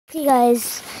Hey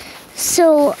guys,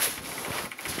 so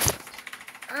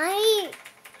I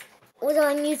was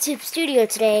on YouTube Studio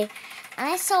today, and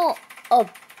I saw a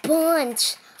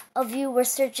bunch of you were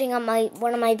searching on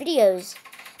one of my videos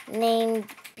named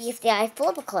BFDI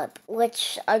flipaclip,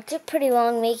 which I took pretty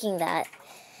long making that.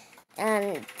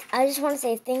 And I just want to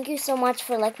say thank you so much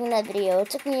for liking that video. It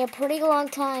took me a pretty long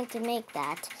time to make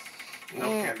that.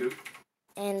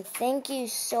 And thank you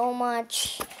so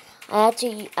much. I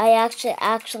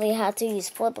actually had to use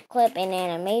flipaclip and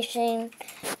animation,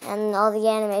 and all the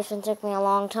animation took me a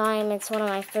long time. It's one of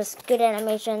my first good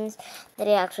animations that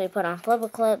I actually put on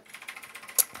flipaclip.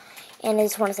 And I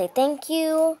just want to say thank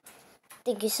you.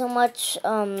 Thank you so much.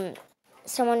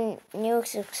 Someone new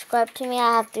subscribed to me.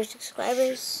 I have 3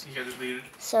 subscribers. You got deleted.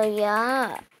 So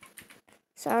yeah.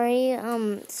 Sorry.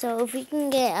 So if we can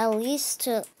get at least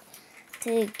to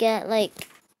get like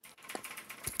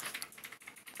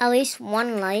at least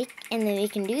 1 like, and then we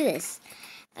can do this.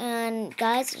 And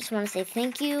guys, I just want to say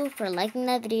thank you for liking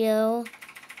that video.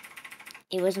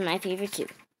 It was my favorite too.